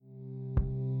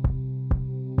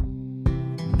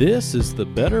This is the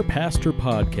Better Pastor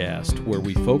Podcast, where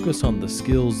we focus on the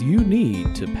skills you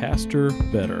need to pastor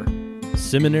better.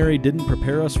 Seminary didn't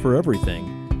prepare us for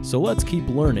everything, so let's keep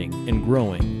learning and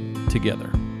growing together.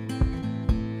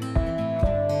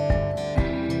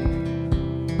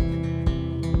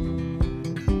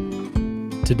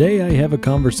 Today I have a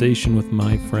conversation with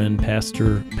my friend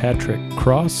Pastor Patrick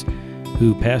Cross,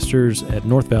 who pastors at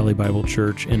North Valley Bible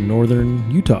Church in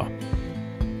northern Utah.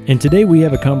 And today we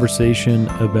have a conversation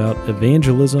about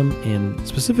evangelism and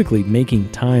specifically making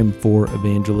time for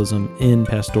evangelism in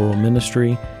pastoral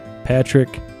ministry.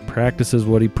 Patrick practices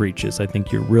what he preaches. I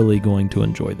think you're really going to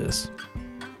enjoy this.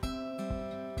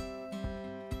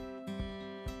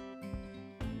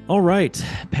 All right,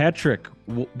 Patrick,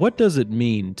 what does it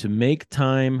mean to make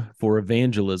time for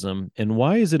evangelism, and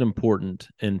why is it important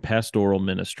in pastoral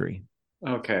ministry?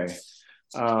 Okay.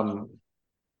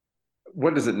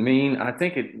 What does it mean? I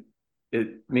think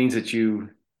it means that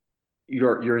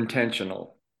you're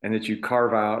intentional and that you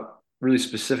carve out really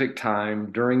specific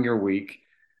time during your week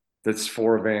that's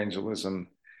for evangelism.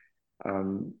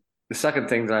 The second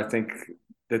thing that I think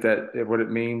that what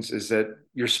it means is that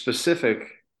you're specific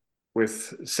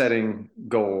with setting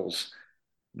goals,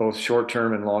 both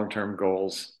short-term and long-term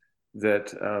goals.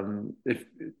 That if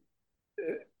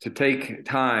to take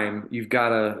time, you've got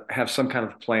to have some kind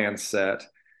of plan set.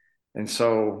 And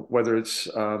so whether it's,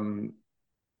 I'm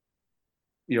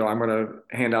going to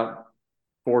hand out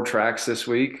 4 tracts this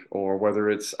week, or whether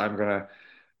it's I'm going to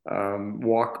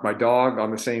walk my dog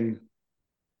on the same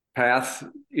path,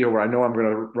 where I know I'm going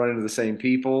to run into the same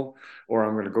people, or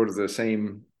I'm going to go to the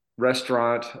same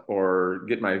restaurant or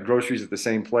get my groceries at the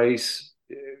same place,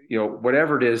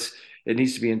 whatever it is, it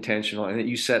needs to be intentional, and that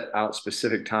you set out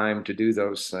specific time to do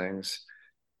those things.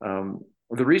 The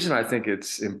reason I think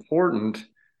it's important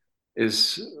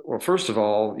is, well, first of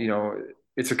all,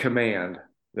 it's a command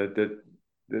that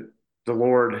the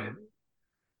Lord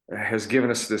has given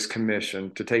us this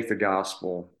commission to take the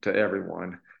gospel to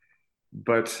everyone.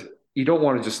 But you don't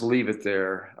want to just leave it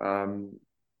there,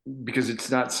 because it's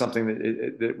not something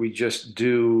that we just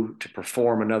do to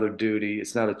perform another duty.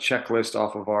 It's not a checklist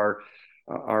off of our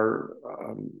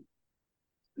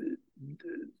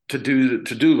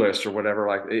to-do list or whatever.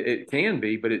 Like it can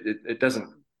be, but it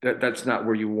doesn't. That's not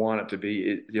where you want it to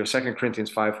be. 2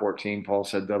 Corinthians 5:14, Paul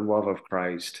said, "The love of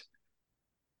Christ,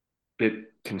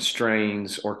 it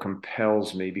constrains or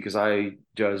compels me, because I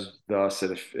judge thus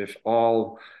that if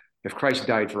Christ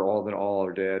died for all, then all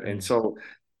are dead." And so,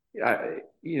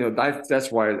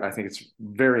 that's why I think it's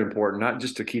very important, not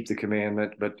just to keep the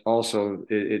commandment, but also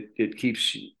it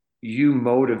keeps you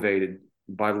motivated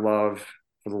by love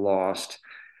for the lost.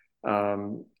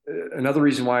 Another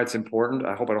reason why it's important,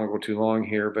 I hope I don't go too long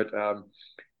here, but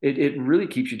it really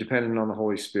keeps you dependent on the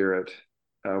Holy Spirit.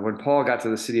 When Paul got to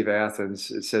the city of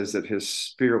Athens, it says that his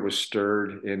spirit was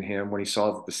stirred in him when he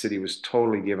saw that the city was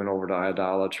totally given over to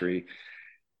idolatry.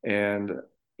 And,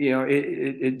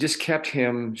 it just kept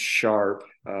him sharp.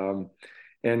 And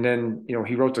then,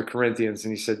 he wrote to Corinthians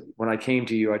and he said, "When I came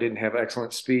to you, I didn't have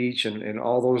excellent speech and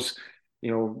all those,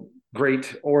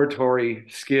 great oratory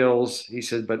skills." He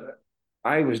said, "But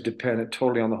I was dependent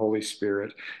totally on the Holy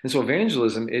Spirit." And so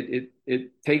evangelism,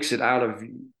 it takes it out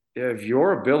of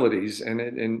your abilities,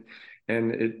 and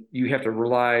you have to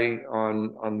rely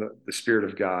on the Spirit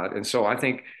of God. And so I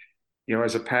think,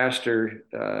 as a pastor,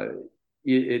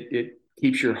 it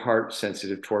keeps your heart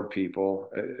sensitive toward people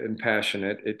and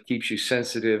passionate. It keeps you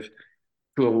sensitive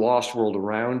to a lost world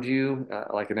around you,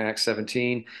 like in Acts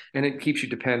 17, and it keeps you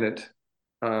dependent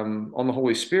on the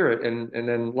Holy Spirit. And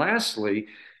then lastly,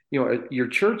 your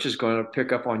church is going to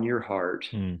pick up on your heart.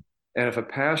 And if a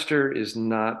pastor is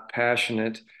not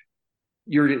passionate,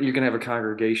 you're going to have a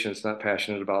congregation that's not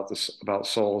passionate about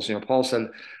souls. Paul said,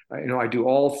 "I do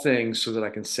all things so that I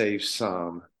can save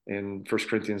some," in 1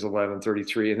 Corinthians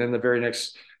 11:33. And then the very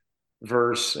next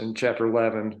verse in chapter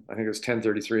 11, I think it's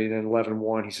 10:33, and then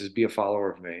 11:1, he says, "Be a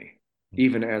follower of me,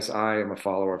 even as I am a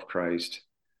follower of Christ."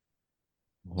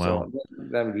 Wow. So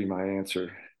that would be my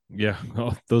answer. Yeah,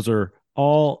 those are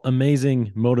all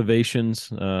amazing motivations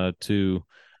to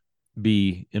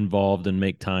be involved and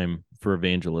make time for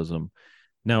evangelism.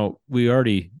 Now, we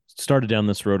already started down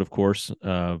this road, of course,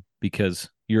 because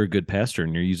you're a good pastor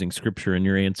and you're using scripture in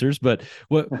your answers. But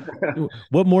what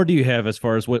more do you have as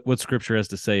far as what scripture has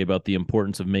to say about the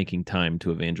importance of making time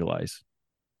to evangelize?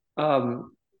 I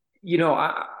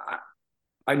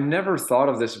never thought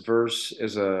of this verse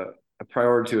as a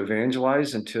priority to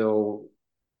evangelize until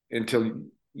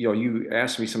you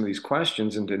asked me some of these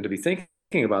questions and to be thinking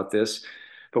about this.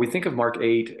 But we think of Mark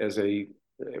 8 as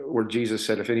where Jesus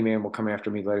said, "If any man will come after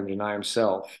me, let him deny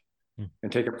himself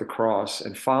and take up the cross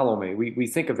and follow me. We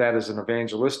think of that as an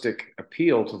evangelistic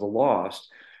appeal to the lost.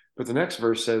 But the next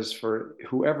verse says, for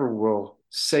whoever will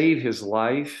save his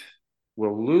life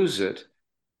will lose it.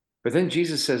 But then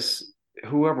Jesus says,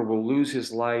 whoever will lose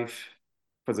his life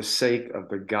for the sake of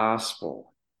the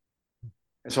gospel.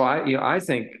 And so I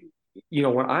think,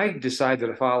 when I decide that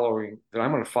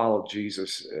I'm going to follow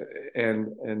Jesus,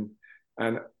 and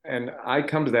I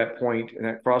come to that point and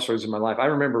that crossroads in my life. I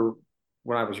remember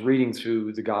when I was reading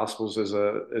through the Gospels as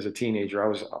a teenager. I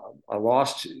was a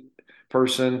lost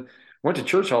person, went to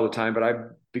church all the time, but I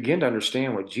began to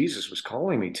understand what Jesus was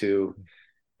calling me to.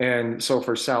 And so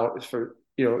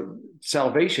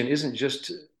salvation isn't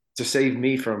just to save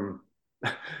me from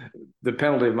the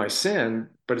penalty of my sin,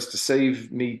 but it's to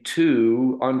save me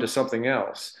too unto something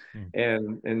else.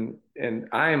 Mm. And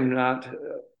I am not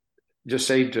just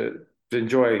saved to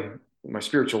enjoy my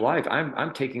spiritual life.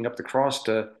 I'm taking up the cross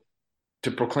to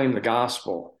proclaim the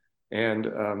gospel, and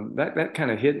that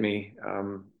kind of hit me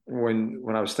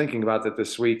when I was thinking about that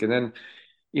this week. And then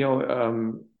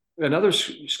another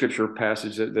scripture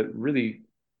passage that really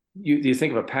you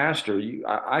think of a pastor.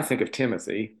 I think of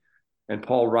Timothy and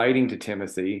Paul writing to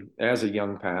Timothy as a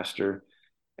young pastor,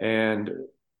 and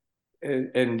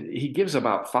and he gives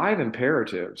about five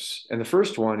imperatives. And the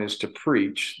first one is to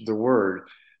preach the word,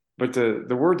 but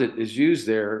the word that is used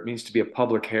there means to be a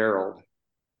public herald.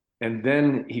 And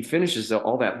then he finishes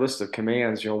all that list of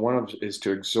commands. One of is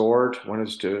to exhort, one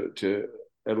is to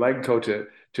elegco,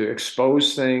 to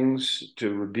expose things,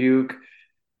 to rebuke,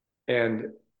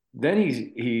 and then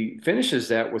he finishes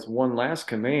that with one last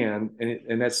command,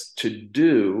 and that's to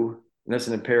do. And that's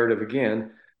an imperative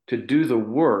again, to do the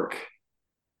work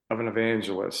of an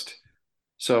evangelist.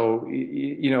 So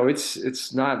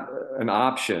it's not an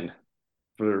option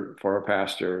for a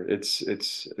pastor. It's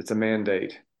a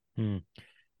mandate. Hmm.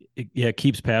 It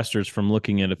keeps pastors from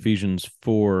looking at Ephesians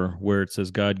 4, where it says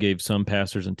God gave some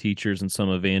pastors and teachers and some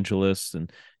evangelists.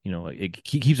 And, it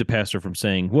keeps a pastor from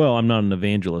saying, well, I'm not an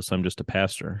evangelist, I'm just a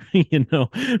pastor,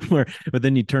 but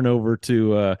then you turn over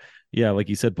to, like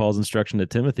you said, Paul's instruction to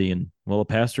Timothy, and a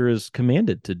pastor is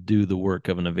commanded to do the work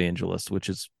of an evangelist, which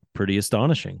is pretty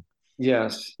astonishing.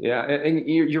 Yes, yeah, and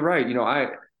you're right.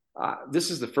 This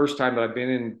is the first time that I've been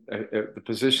in the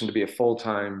position to be a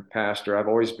full-time pastor. I've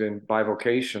always been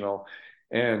bivocational,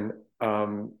 and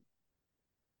um,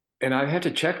 and I had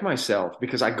to check myself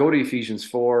because I go to Ephesians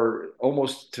 4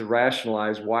 almost to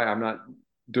rationalize why I'm not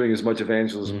doing as much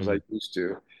evangelism as I Mm. used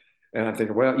to. And I'm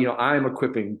thinking, well, I'm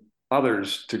equipping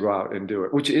others to go out and do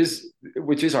it, which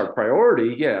is our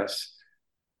priority, yes,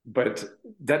 but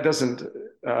that doesn't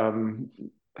um,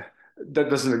 that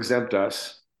doesn't exempt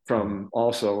us Mm. from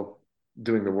also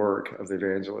doing the work of the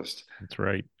evangelist. That's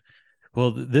right.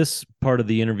 Well, this part of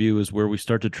the interview is where we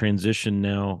start to transition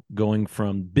now, going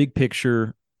from big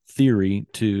picture theory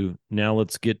to now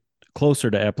let's get closer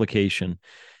to application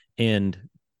and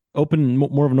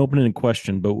more of an open-ended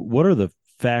question. But what are the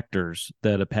factors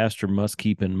that a pastor must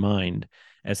keep in mind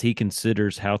as he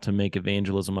considers how to make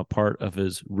evangelism a part of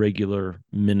his regular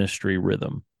ministry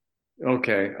rhythm?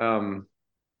 Okay.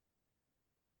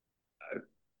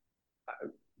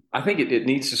 I think it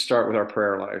needs to start with our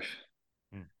prayer life.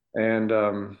 Mm.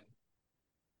 And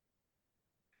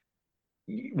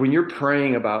when you're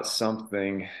praying about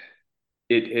something,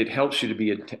 it helps you to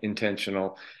be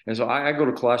intentional. And so I go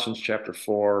to Colossians chapter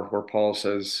 4, where Paul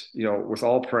says, with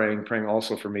all praying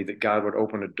also for me that God would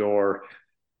open a door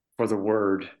for the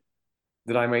word,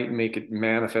 that I might make it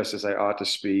manifest as I ought to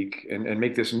speak, and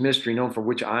make this mystery known for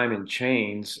which I'm in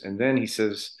chains. And then he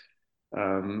says,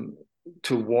 um,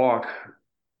 to walk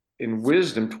in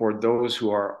wisdom toward those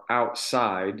who are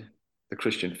outside the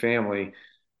Christian family,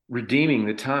 redeeming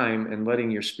the time and letting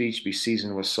your speech be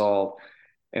seasoned with salt.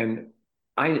 And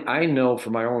I know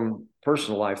from my own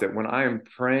personal life that when I am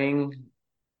praying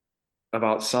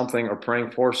about something or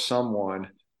praying for someone,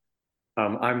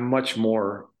 I'm much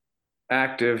more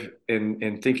active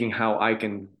in thinking how I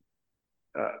can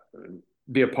uh,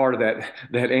 be a part of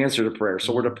that answer to prayer.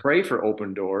 So we're to Mm. pray for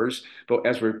open doors, but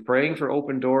as we're praying for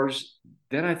open doors,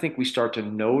 then I think we start to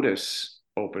notice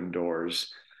open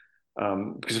doors.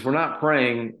 Because if we're not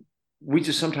praying, we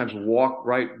just sometimes walk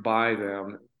right by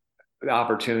them, the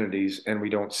opportunities, and we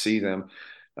don't see them.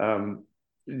 Um,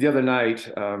 the other night,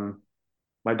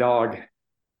 my dog,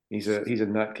 he's a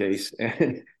nutcase,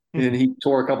 and he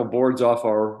tore a couple boards off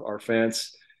our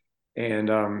fence, and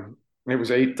it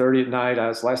was 8:30 at night.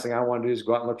 Last thing I wanted to do is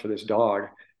go out and look for this dog.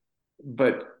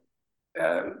 But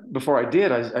before I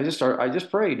did, I just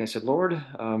prayed and I said, Lord,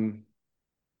 I'm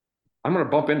going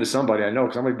to bump into somebody I know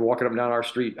because I'm going to be walking up and down our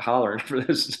street hollering for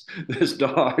this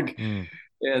dog. Mm.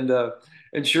 And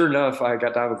and sure enough, I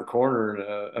got down to the corner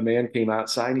and a man came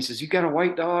outside and he says, "You got a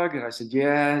white dog?" And I said,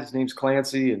 "Yeah, his name's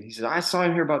Clancy." And he said, "I saw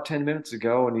him here about 10 minutes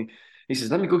ago." And he says,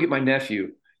 "Let me go get my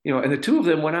nephew." And the two of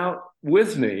them went out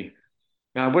with me.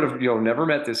 Now, I would have, never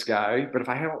met this guy, but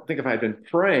I don't think if I had been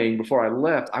praying before I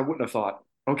left, I wouldn't have thought,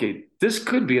 okay, this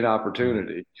could be an Mm.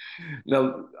 opportunity.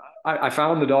 Now, I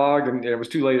found the dog, and it was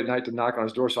too late at night to knock on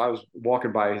his door, so I was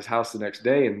walking by his house the next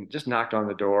day and just knocked on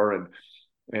the door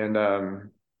and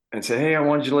said, "Hey, I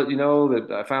wanted to let you know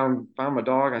that I found my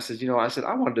dog." I said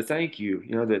I wanted to thank you.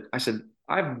 That I said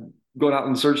I've gone out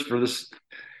and searched for this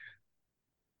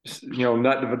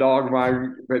nut of a dog of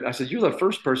mine. But I said, "You're the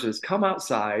first person that's come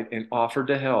outside and offered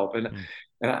to help." Mm.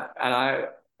 And I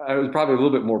was probably a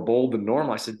little bit more bold than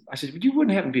normal. I said, "But you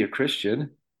wouldn't happen to be a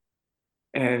Christian?"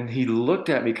 And he looked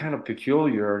at me kind of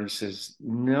peculiar and he says,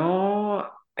 "No."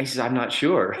 He says, "I'm not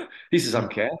sure." He says, "I'm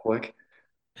Catholic."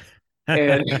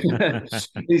 And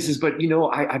he says, "But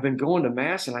I've been going to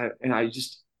mass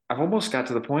I've almost got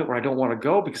to the point where I don't want to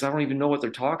go because I don't even know what they're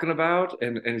talking about.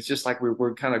 And it's just like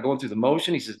we're kind of going through the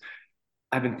motion." He says,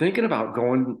 "I've been thinking about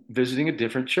going visiting a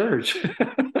different church."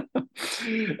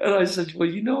 And I said,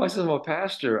 "Well, I said, I'm a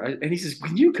pastor." And he says,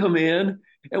 "Can you come in?"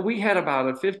 And we had about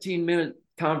a 15-minute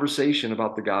conversation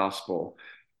about the gospel.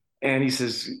 And he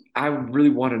says, "I really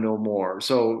want to know more."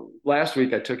 So last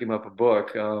week I took him up a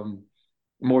book,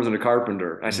 More Than a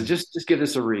Carpenter. I said, Mm. just give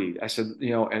this a read. I said,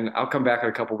 and I'll come back in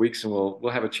a couple of weeks and we'll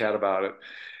have a chat about it.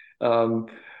 Um,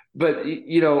 but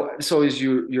so as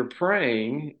you're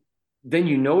praying, then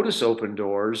you notice open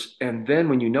doors, and then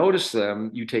when you notice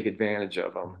them, you take advantage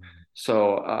of them.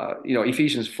 So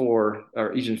Ephesians 4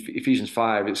 or Ephesians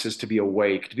 5, it says to be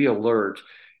awake, to be alert,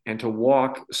 and to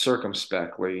walk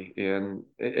circumspectly. And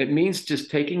it means just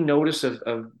taking notice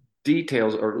of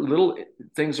details or little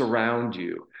things around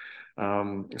you.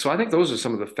 So I think those are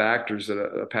some of the factors that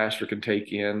a pastor can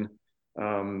take in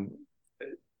um,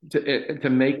 to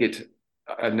make it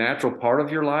a natural part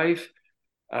of your life,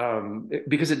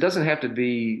 because it doesn't have to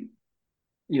be.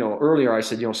 Earlier I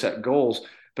said, set goals,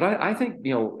 but I think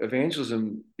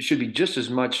evangelism should be just as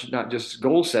much not just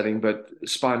goal setting, but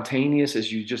spontaneous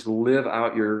as you just live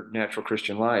out your natural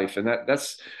Christian life, and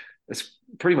that's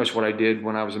pretty much what I did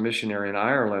when I was a missionary in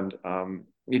Ireland.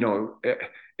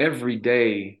 Every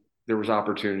day there was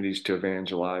opportunities to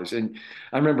evangelize, and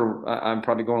I remember I'm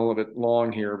probably going a little bit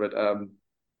long here, but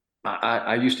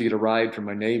I used to get a ride from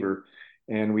my neighbor,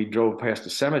 and we drove past a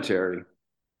cemetery.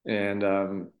 And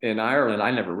in Ireland, I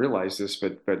never realized this,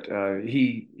 but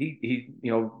he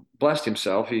blessed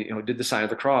himself. He did the sign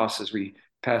of the cross as we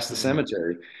passed the Mm.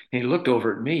 cemetery. And he looked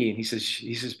over at me and he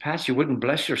says, "Pat, you wouldn't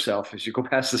bless yourself as you go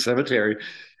past the cemetery."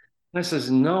 And I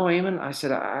says, "No, Eamon." I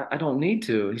said, I don't need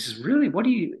to." He says, "Really? What do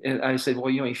you?" And I said,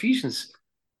 "Well, Ephesians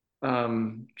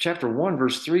chapter 1,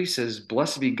 verse 3 says,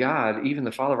 'Blessed be God, even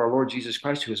the Father of our Lord Jesus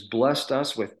Christ, who has blessed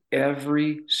us with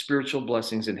every spiritual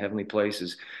blessings in heavenly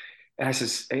places.'" And I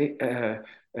says, "Amen.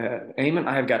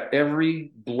 I have got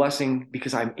every blessing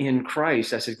because I'm in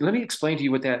Christ." I said, "Let me explain to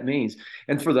you what that means."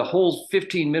 And for the whole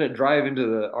 15-minute drive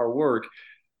into our work,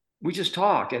 we just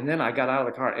talked. And then I got out of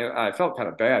the car and I felt kind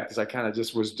of bad because I kind of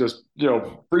just was just,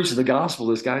 preaching the gospel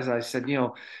to this guy. And I said,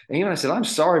 Amen. I said, "I'm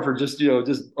sorry for just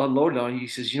unloading on you." He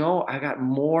says, "I got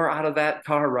more out of that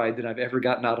car ride than I've ever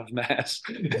gotten out of mass."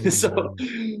 So,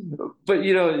 Mm. but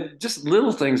just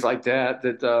little things like that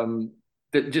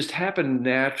just happen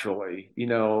naturally,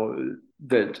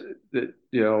 that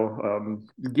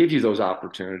give you those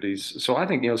opportunities. So I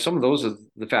think some of those are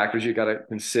the factors you got to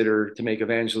consider to make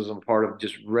evangelism part of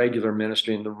just regular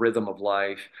ministry and the rhythm of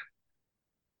life.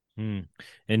 Mm.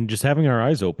 And just having our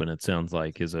eyes open, it sounds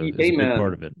like, is a big part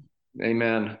Amen. of it.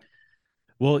 Amen.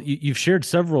 Well, you've shared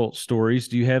several stories.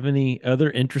 Do you have any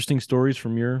other interesting stories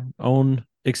from your own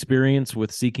experience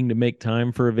with seeking to make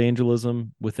time for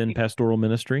evangelism within pastoral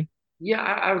ministry? Yeah,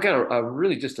 I've got a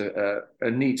really just a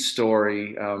neat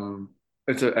story.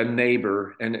 It's a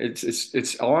neighbor, and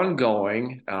it's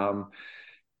ongoing.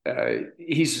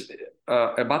 He's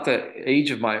about the age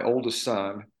of my oldest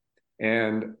son,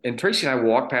 and Tracy and I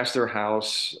walked past their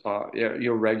house,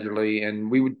 regularly, and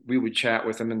we would chat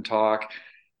with him and talk.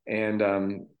 And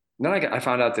then I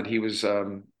found out that he was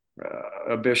a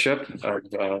bishop of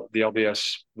the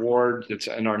LBS ward that's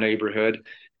in our neighborhood,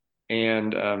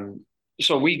 and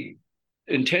so we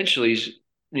intentionally,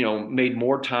 made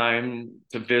more time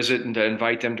to visit and to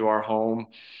invite them to our home.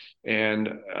 And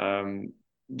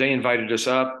they invited us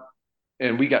up,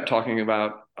 and we got talking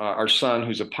about our son,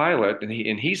 who's a pilot, and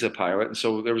he's a pilot, and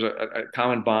so there was a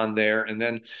common bond there. And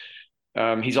then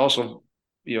he's also,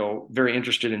 very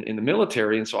interested in the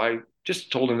military, and so I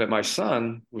just told him that my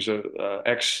son was a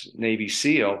ex-Navy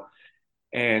SEAL,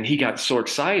 and he got so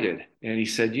excited. And he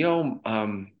said,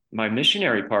 my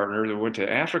missionary partner that I went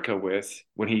to Africa with,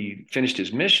 when he finished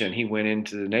his mission, he went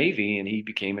into the Navy and he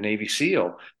became a Navy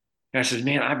SEAL. And I said,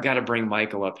 man, I've got to bring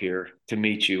Michael up here to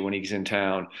meet you when he's in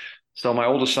town. So my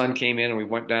oldest son came in and we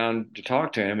went down to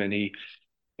talk to him, and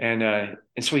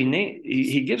so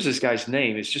he gives this guy's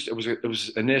name. It was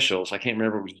initials. I can't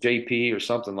remember. It was JP or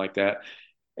something like that.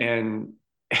 And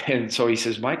and so he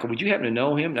says, Michael, would you happen to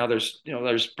know him? Now there's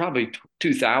probably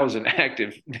 2,000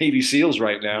 active Navy SEALs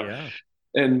right now. Yeah.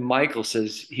 And Michael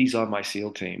says he's on my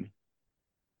SEAL team.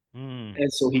 Mm.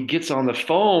 And so he gets on the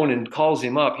phone and calls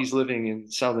him up. He's living in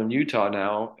southern Utah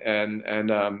now, and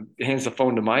hands the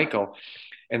phone to Michael.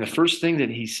 And the first thing that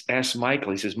he asked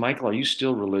Michael, he says, Michael, are you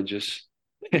still religious?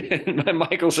 And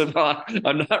Michael said, no,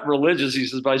 I'm not religious. He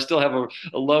says, but I still have a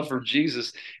love for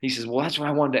Jesus. He says, well, that's what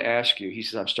I wanted to ask you. He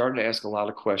says, I'm starting to ask a lot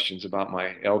of questions about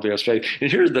my LDS faith. And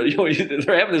here's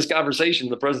they're having this conversation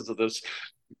in the presence of this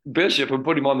bishop and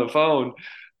put him on the phone.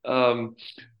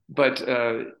 But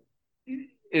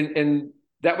and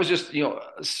that was just,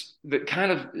 that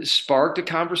kind of sparked a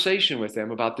conversation with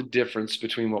them about the difference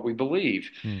between what we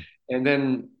believe. Mm. And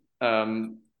then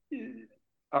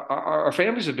our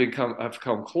families have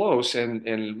come close,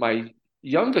 and my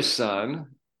youngest son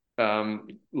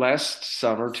last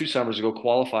summer, 2 summers ago,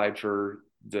 qualified for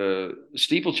the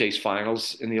steeplechase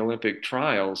finals in the Olympic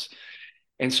trials.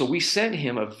 And so we sent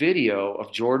him a video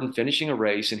of Jordan finishing a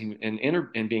race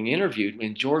and being interviewed,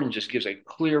 and Jordan just gives a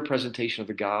clear presentation of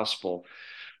the gospel.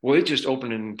 Well, it just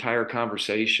opened an entire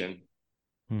conversation.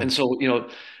 Mm. And so,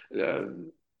 uh,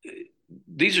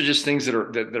 these are just things that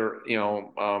are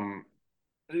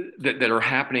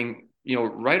happening,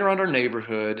 right around our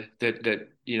neighborhood, that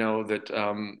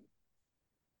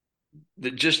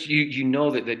just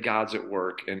that God's at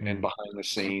work and Mm. behind the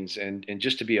scenes, and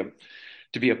just to be a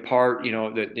part,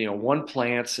 that one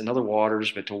plants and other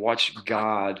waters, but to watch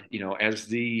God, as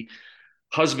the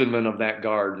husbandman of that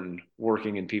garden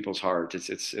working in people's hearts.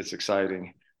 It's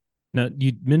exciting. Now,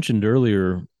 you mentioned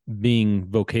earlier being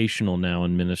vocational now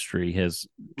in ministry has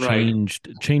Right,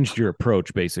 changed your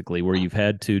approach basically, where you've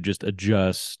had to just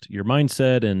adjust your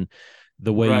mindset and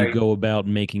the way you right, go about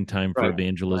making time for right, right.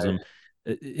 evangelism.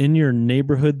 In your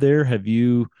neighborhood there, have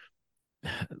you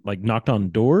like knocked on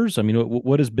doors? I mean,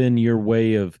 what has been your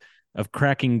way of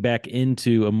cracking back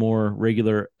into a more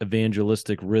regular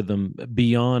evangelistic rhythm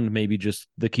beyond maybe just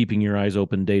the keeping your eyes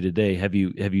open day to day? Have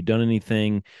you done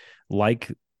anything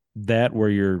like that where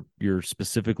you're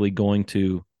specifically going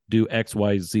to do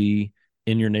XYZ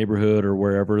in your neighborhood or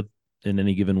wherever in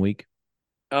any given week?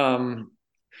 Um,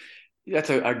 that's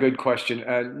a good question.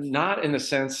 Not in the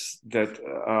sense that,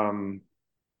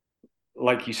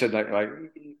 like you said, like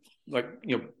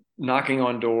knocking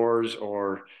on doors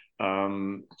or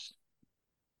um,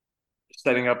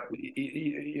 setting up.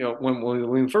 When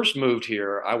we first moved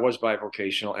here, I was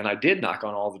bivocational, and I did knock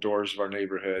on all the doors of our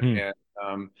neighborhood, Hmm.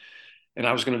 and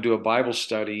I was going to do a Bible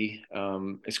study.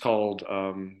 It's called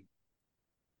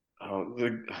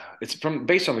it's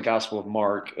based on the Gospel of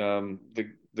Mark,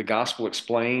 the Gospel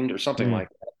Explained or something Hmm. like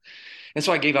that. And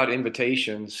so I gave out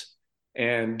invitations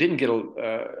and didn't get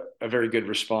a very good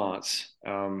response,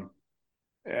 and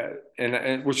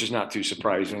which is not too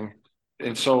surprising.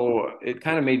 And so it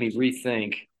kind of made me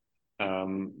rethink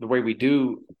the way we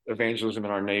do evangelism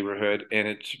in our neighborhood,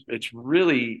 and it's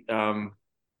really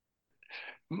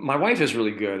my wife is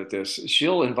really good at this.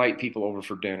 She'll invite people over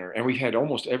for dinner, and we had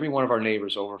almost every one of our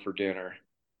neighbors over for dinner,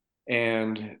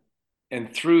 and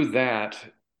through that,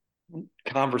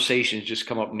 conversations just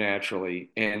come up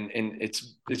naturally, and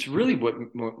it's really what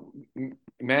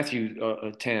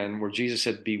Matthew 10, where Jesus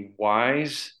said, "Be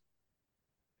wise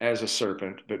as a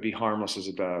serpent, but be harmless as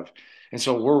a dove." And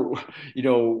so you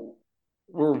know,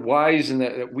 we're wise in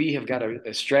that we have got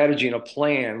a strategy and a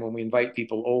plan when we invite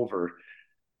people over,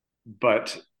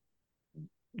 but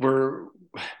we're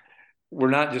we're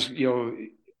not just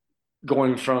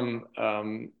going from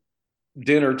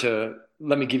dinner to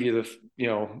let me give you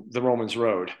the Romans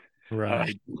road. Uh,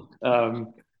 Right.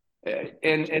 um,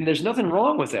 and there's nothing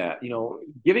wrong with that,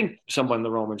 giving someone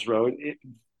the Romans road.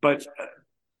 But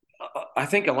I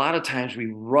think a lot of times we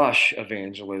rush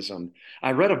evangelism.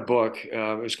 I read a book.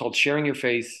 It was called Sharing Your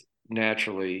Faith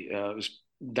Naturally. It was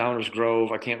Downers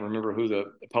Grove. I can't remember who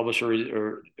the publisher is,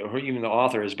 or who even the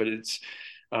author is, but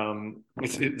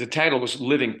the title was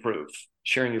Living Proof,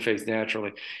 Sharing Your Faith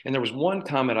Naturally. And there was one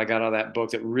comment I got out of that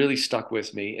book that really stuck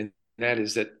with me, and that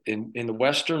is that in the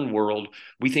Western world,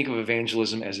 we think of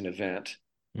evangelism as an event.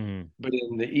 Mm. But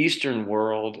in the Eastern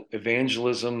world,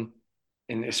 evangelism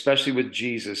and especially with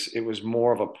Jesus, it was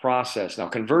more of a process. Now,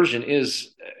 conversion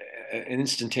is an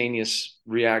instantaneous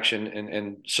reaction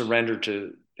and surrender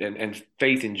to and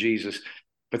faith in Jesus,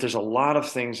 but there's a lot of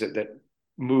things that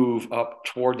move up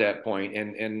toward that point.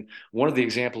 And one of the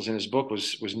examples in his book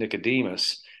was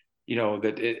Nicodemus.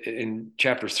 That in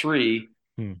chapter 3,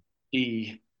 Hmm.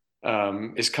 he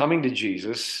is coming to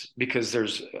Jesus because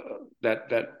there's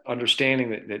that understanding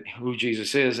that who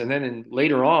Jesus is, and then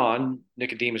later on,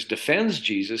 Nicodemus defends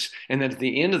Jesus, and then at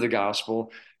the end of the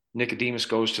gospel, Nicodemus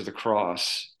goes to the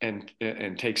cross and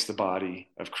takes the body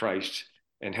of Christ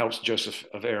and helps Joseph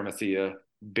of Arimathea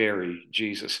bury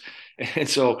Jesus, and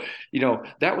so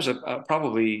that was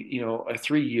probably a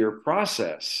 3-year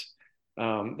process.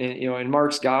 And in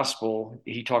Mark's gospel,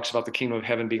 he talks about the kingdom of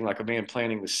heaven being like a man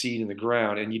planting the seed in the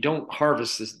ground, and you don't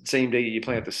harvest the same day that you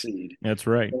plant the seed. That's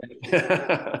right.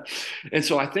 And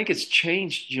so I think it's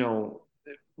changed,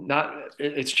 not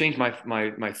it's changed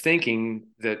my thinking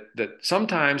that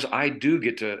sometimes I do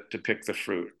get to pick the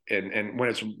fruit and when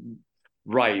it's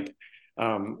ripe.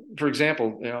 For example,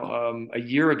 a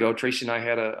year ago, Tracy and I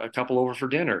had a couple over for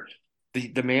dinner.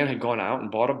 The man had gone out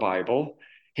and bought a Bible.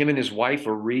 Him and his wife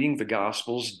were reading the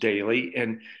Gospels daily,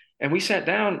 and we sat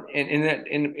down, and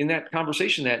in that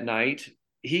conversation that night,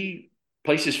 he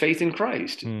placed his faith in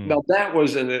Christ. Hmm. Now that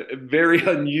was a very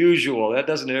unusual. That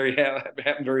doesn't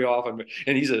happen very often.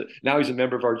 And now he's a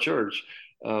member of our church.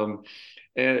 And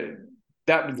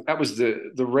that was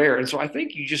the rare. And so I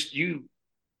think you just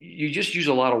use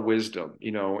a lot of wisdom,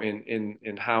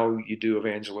 in how you do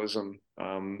evangelism,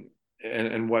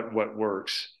 and what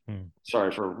works. Hmm.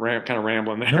 Sorry for kind of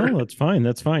rambling there. No, that's fine.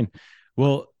 That's fine.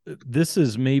 Well, this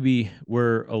is maybe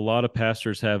where a lot of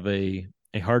pastors have a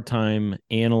hard time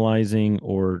analyzing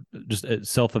or just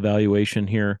self-evaluation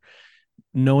here,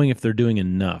 knowing if they're doing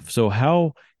enough. So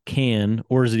how can,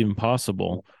 or is it even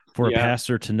possible for a Yeah.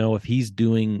 pastor to know if he's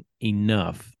doing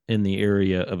enough in the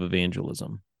area of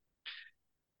evangelism?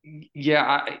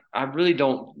 Yeah, I really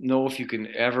don't know if you can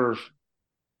ever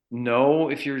know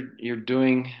if you're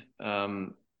doing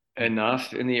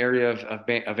enough in the area of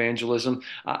evangelism.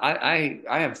 I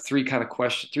have three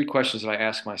questions that I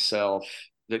ask myself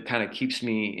that kind of keeps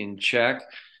me in check.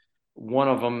 One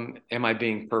of them, am I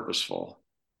being purposeful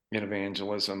in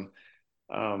evangelism?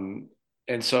 Um,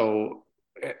 and so,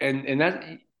 and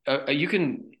that you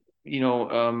can,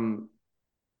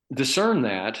 discern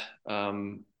that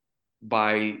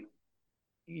by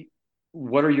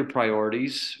what are your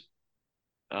priorities?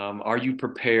 Are you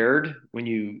prepared when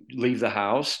you leave the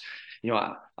house?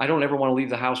 I don't ever want to leave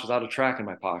the house without a tract in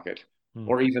my pocket Hmm.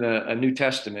 or even a New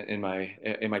Testament in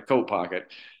my coat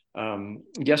pocket.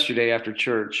 Yesterday after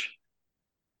church,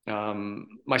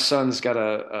 my son's got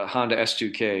a Honda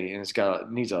S2K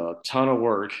and needs a ton of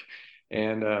work,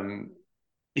 and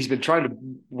he's been trying to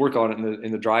work on it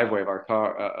in the driveway of our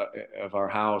car of our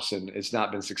house, and it's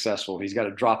not been successful. He's got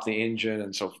to drop the engine,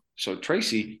 and so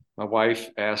Tracy, my wife,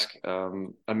 asked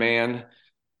a man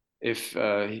if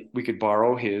we could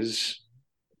borrow his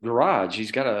garage.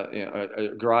 He's got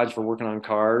a garage for working on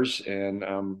cars, and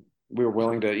we were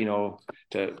willing to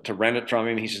rent it from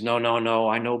him. He says, no, no, no.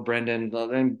 I know Brendan. Well,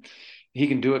 then he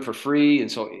can do it for free.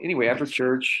 And so anyway, after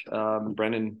church,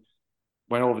 Brendan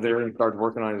went over there and started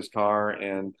working on his car.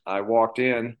 And I walked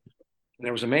in, and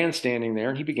there was a man standing there,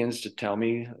 and he begins to tell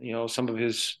me, some of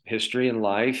his history and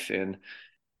life. And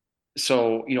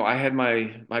so, I had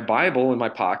my Bible in my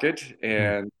pocket, Hmm.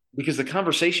 and because the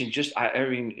conversation I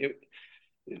mean,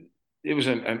 it was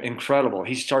incredible.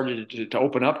 He started to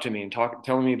open up to me and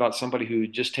telling me about somebody who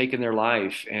had just taken their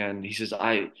life. And he says,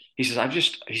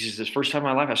 this first time in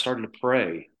my life, I started to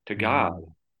pray to God.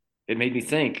 Hmm. It made me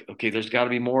think, okay, there's got to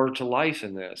be more to life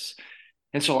than this.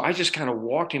 And so I just kind of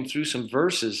walked him through some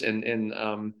verses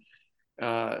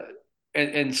uh,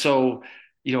 and so,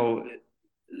 you know,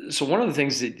 so one of the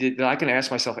things that I can ask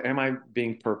myself, am I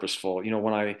being purposeful?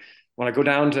 When I go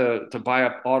down to buy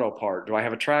an auto part, do I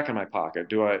have a track in my pocket?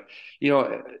 Do I, you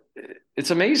know, it's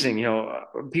amazing.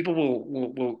 People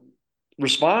will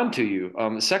respond to you.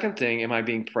 The second thing, am I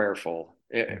being prayerful?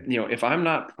 If I'm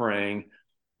not praying,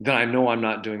 then I know I'm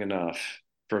not doing enough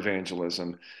for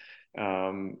evangelism.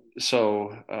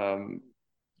 So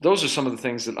those are some of the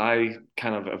things that I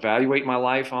kind of evaluate my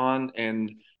life on,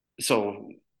 and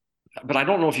so but I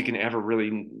don't know if you can ever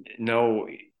really know.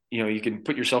 You can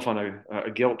put yourself on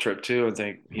a guilt trip too and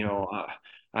think,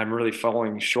 I'm really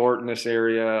falling short in this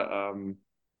area.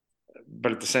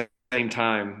 But at the same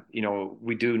time,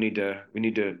 we need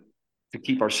to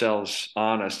keep ourselves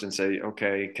honest and say,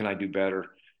 okay, can I do better?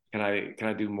 Can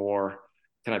I do more?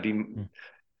 Can I be?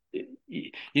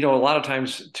 A lot of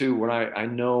times too, when I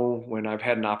know when I've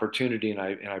had an opportunity and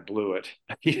I blew it,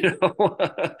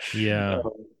 Yeah.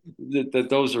 that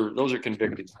those are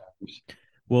convicting times.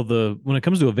 Well, the when it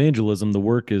comes to evangelism, the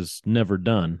work is never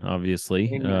done,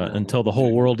 obviously, Amen. until the whole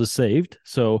Amen. world is saved.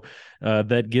 So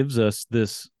that gives us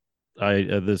this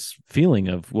feeling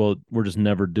of, well, we're just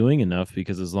never doing enough,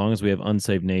 because as long as we have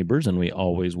unsaved neighbors, and we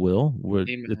always will,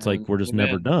 it's like Amen. we're just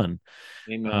never Amen. done.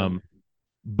 Amen. Um,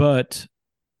 but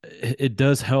it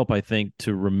does help, I think,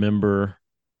 to remember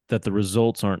that the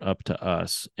results aren't up to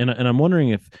us. And I'm wondering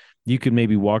if you could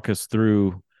maybe walk us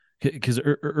through, because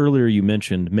earlier you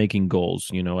mentioned making goals,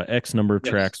 X number of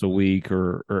Yes. tracks a week,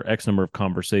 or X number of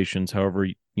conversations, however,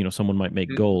 someone might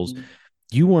make goals. Mhm.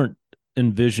 You weren't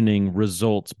envisioning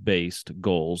results based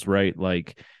goals, right?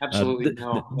 Like Absolutely.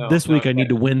 No, no, this no. week I need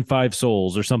to win 5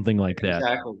 souls or something like that.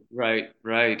 Exactly. Right.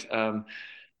 Right. I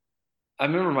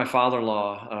remember my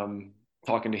father-in-law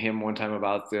talking to him one time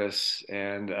about this,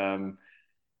 and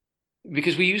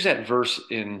because we use that verse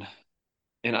in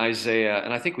Isaiah,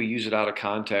 and I think we use it out of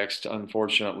context,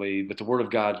 unfortunately. But the word of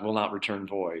God will not return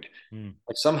void. Mm,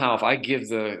 Like somehow, if I give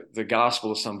the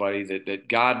gospel to somebody, that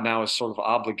God now is sort of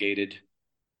obligated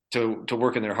to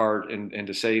work in their heart and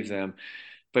to save them.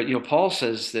 But Paul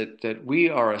says that we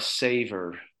are a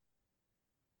savor.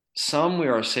 Some we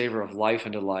are a savor of life,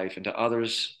 and to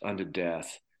others unto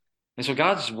death. And so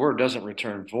God's word doesn't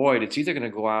return void. It's either going to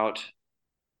go out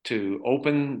to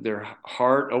open their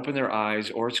heart, open their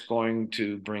eyes, or it's going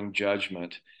to bring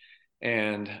judgment.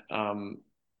 And I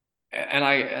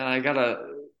gotta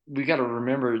we gotta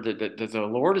remember that the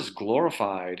Lord is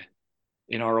glorified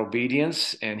in our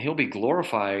obedience, and He'll be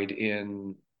glorified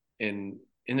in in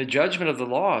the judgment of the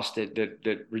lost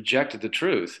that rejected the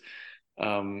truth.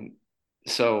 Um,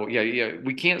 so yeah,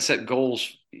 we can't set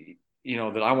goals,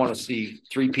 that I want to see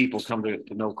 3 people come to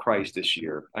know Christ this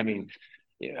year. I mean,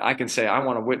 I can say I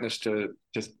want to witness to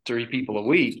 3 people a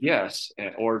week, yes,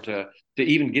 or to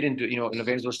even get into an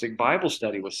evangelistic Bible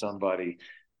study with somebody.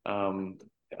 Um,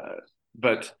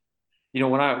 but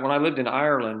when I lived in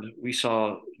Ireland, we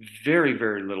saw very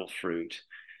very little fruit.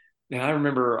 And I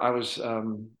remember I was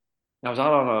out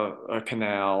on a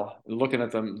canal looking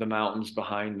at the mountains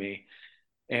behind me,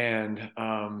 and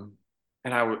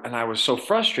I was so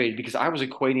frustrated because I was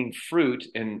equating fruit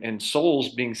and souls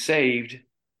being saved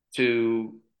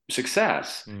to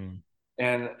success. mm,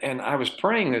 And I was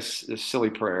praying this silly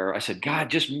prayer. I said, God,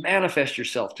 just manifest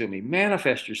yourself to me,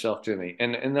 manifest yourself to me.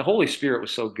 And the Holy Spirit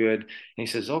was so good. And He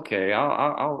says, okay,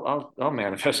 I'll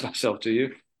manifest myself to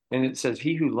you. And it says,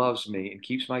 He who loves me and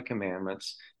keeps my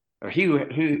commandments, or he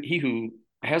who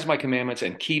has my commandments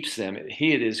and keeps them,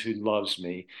 he it is who loves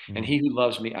me. And mm, he who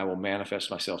loves me, I will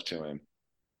manifest myself to him.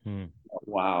 mm.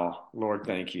 Wow, Lord,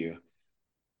 thank you.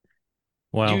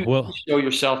 Wow. You Well, show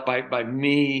yourself by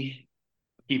me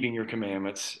keeping your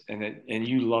commandments and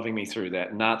you loving me through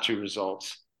that, not through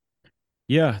results.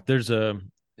 yeah, there's a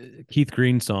Keith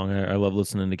Green song. I love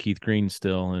listening to Keith Green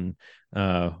still, and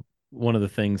uh, one of the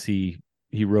things he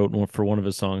wrote for one of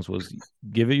his songs was,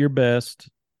 "Give it your best,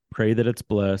 pray that it's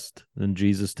blessed, then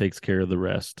Jesus takes care of the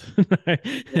rest." Yeah.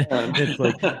 It's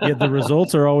like, yeah, the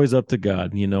results are always up to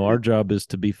God. Our job is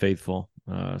to be faithful.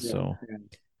 Yeah. So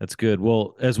that's good.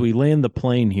 Well, as we land the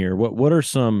plane here, what are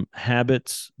some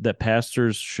habits that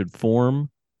pastors should form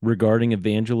regarding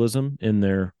evangelism in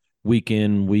their week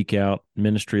in, week out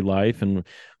ministry life? And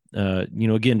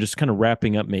again, just kind of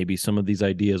wrapping up maybe some of these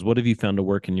ideas. What have you found to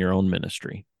work in your own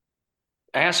ministry?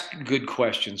 Ask good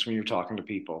questions when you're talking to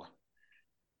people.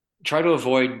 Try to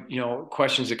avoid,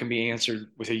 questions that can be answered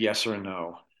with a yes or a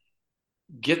no.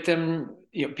 Get them,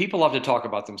 people love to talk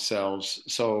about themselves.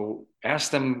 So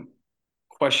ask them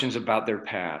questions about their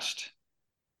past.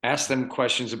 Ask them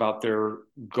questions about their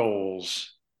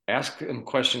goals. Ask them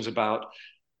questions about,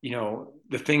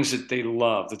 the things that they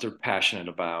love, that they're passionate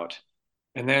about.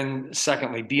 And then,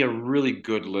 secondly, be a really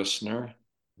good listener.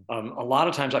 A lot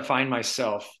of times I find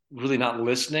myself really not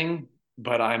listening,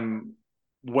 but I'm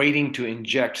waiting to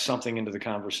inject something into the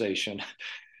conversation.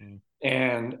 Mm,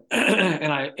 And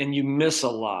and you miss a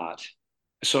lot.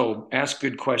 So ask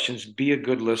good questions, be a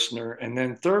good listener. And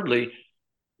then thirdly,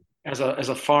 as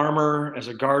a farmer, as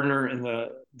a gardener in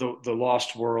the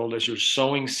lost world, as you're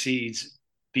sowing seeds,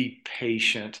 be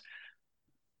patient.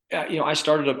 I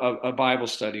started a Bible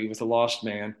study with a lost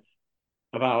man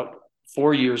about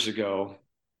 4 years ago,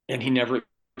 and he never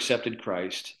accepted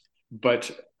Christ.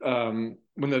 But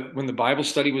when the Bible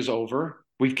study was over,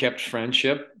 we've kept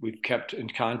friendship. We've kept in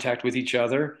contact with each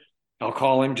other. I'll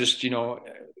call him just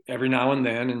every now and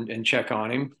then and check on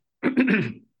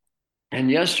him. And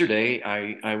yesterday,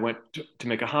 I went to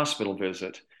make a hospital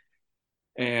visit,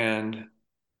 And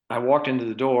I walked into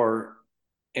the door,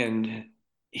 and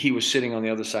he was sitting on the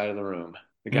other side of the room,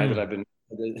 the guy that Mm. I've been,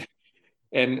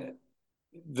 and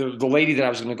the lady that I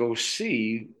was going to go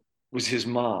see was his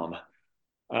mom.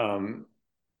 Um,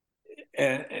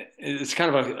 and it's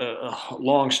kind of a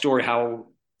long story how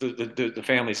the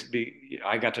families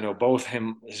I got to know both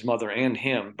him, his mother, and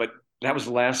him, but that was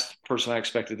the last person I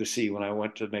expected to see when I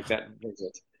went to make that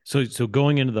visit. So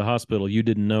going into the hospital, you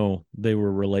didn't know they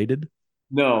were related?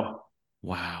 No.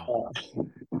 Wow.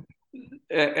 Uh,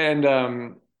 and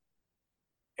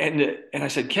and I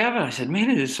said, Kevin, I said, man,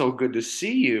 it is so good to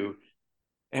see you.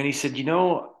 And he said,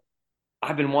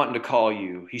 I've been wanting to call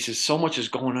you. He says, so much is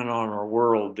going on in our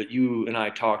world that you and I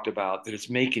talked about that it's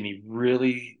making me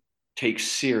really take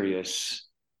serious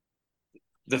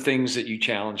the things that you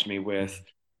challenged me with.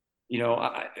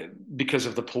 Because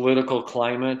of the political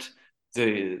climate,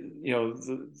 the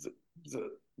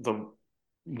the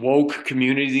woke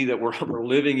community that we're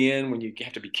living in, when you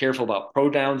have to be careful about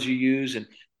pronouns you use, and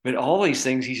but all these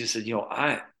things, he just said,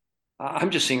 I'm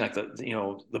just seeing like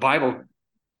the Bible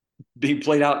being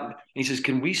played out. And he says,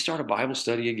 can we start a Bible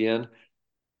study again?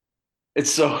 And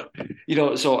so,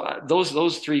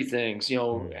 those three things,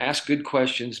 Mm. ask good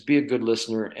questions, be a good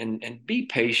listener, and be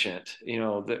patient,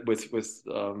 that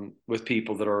with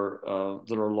people that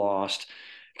are lost,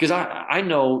 because I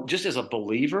know, just as a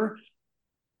believer,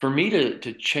 for me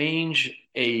to change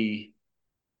a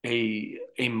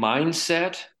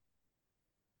mindset,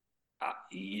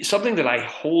 something that I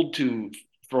hold to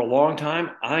for a long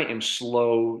time, I am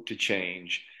slow to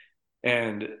change.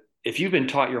 And if you've been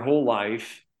taught your whole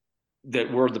life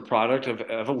that we're the product of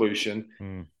evolution,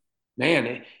 Mm.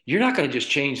 man, you're not going to just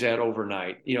change that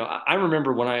overnight. I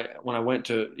remember when I went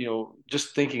to,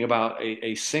 just thinking about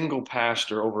a single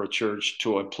pastor over a church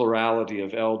to a plurality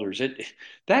of elders.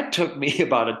 That took me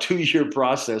about a 2-year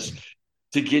process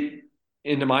to get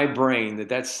into my brain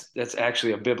that's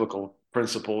actually a biblical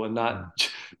principle, and Mm.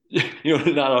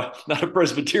 not not a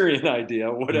Presbyterian idea,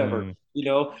 whatever. Mm.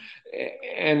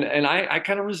 And I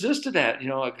kind of resisted that,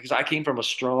 because I came from a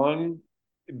strong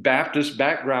Baptist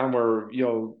background where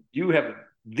you have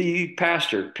the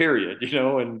pastor, period,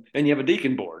 and you have a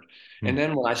deacon board. And Mm.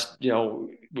 then when I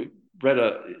read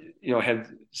had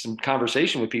some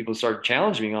conversation with people and started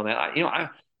challenging me on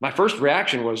that, my first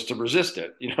reaction was to resist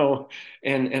it,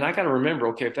 and I got to remember,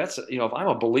 okay, if I'm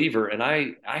a believer and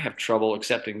I have trouble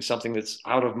accepting something that's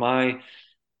out of my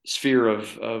sphere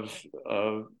of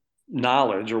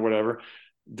knowledge or whatever,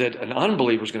 that an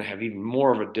unbeliever is going to have even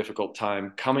more of a difficult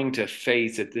time coming to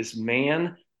faith that this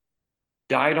man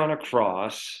died on a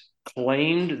cross,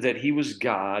 claimed that he was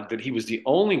God, that he was the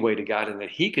only way to God, and that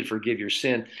he could forgive your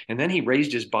sin. And then he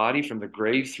raised his body from the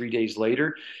grave 3 days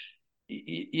later.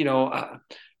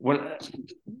 When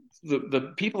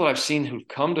the people that I've seen who've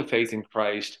come to faith in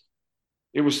Christ,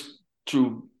 it was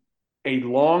through a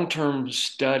long-term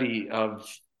study of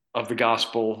the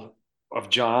Gospel of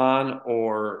John,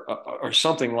 or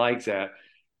something like that,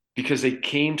 because they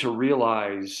came to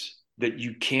realize that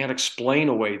you can't explain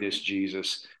away this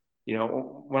Jesus.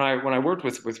 When I worked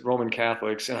with Roman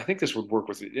Catholics, and I think this would work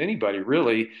with anybody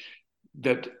really,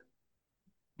 that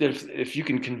if you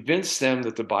can convince them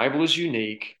that the Bible is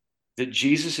unique, that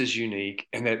Jesus is unique,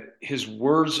 and that his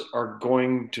words are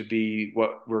going to be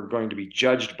what we're going to be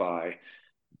judged by,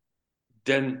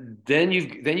 then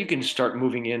you can start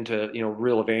moving into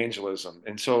real evangelism.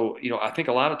 And so I think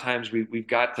a lot of times we've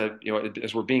got to,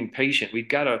 as we're being patient, we've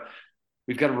got to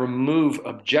remove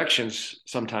objections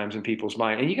sometimes in people's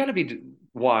mind, and you got to be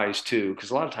wise too, because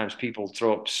a lot of times people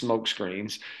throw up smoke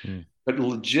screens, Mm. but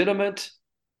legitimate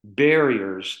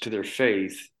barriers to their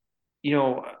faith, you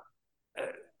know uh,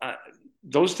 uh,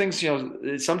 those things,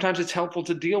 sometimes it's helpful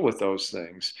to deal with those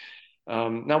things.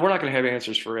 Now, we're not going to have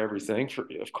answers for everything,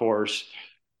 of course,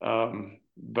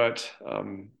 but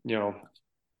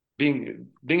being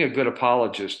a good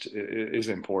apologist is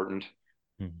important.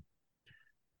 Mm.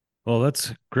 Well,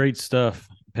 that's great stuff,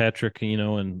 Patrick.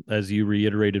 And as you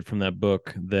reiterated from that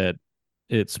book, that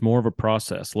it's more of a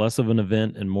process, less of an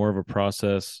event and more of a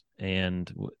process.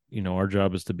 And, our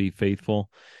job is to be faithful.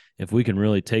 If we can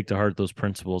really take to heart those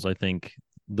principles, I think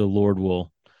the Lord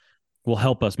will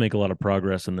help us make a lot of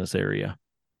progress in this area.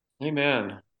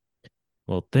 Amen.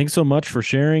 Well, thanks so much for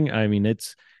sharing. I mean,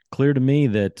 it's clear to me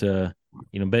that,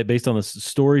 based on the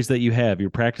stories that you have, you're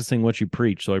practicing what you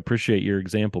preach. So I appreciate your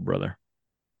example, brother.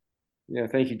 Yeah,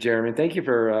 thank you, Jeremy. Thank you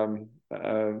for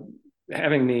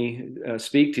having me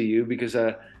speak to you, because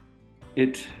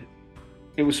it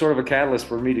it was sort of a catalyst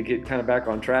for me to get kind of back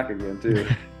on track again too.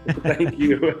 Thank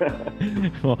you.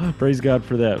 Well, praise God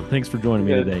for that. Thanks for joining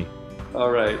me Good. today.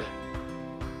 All right.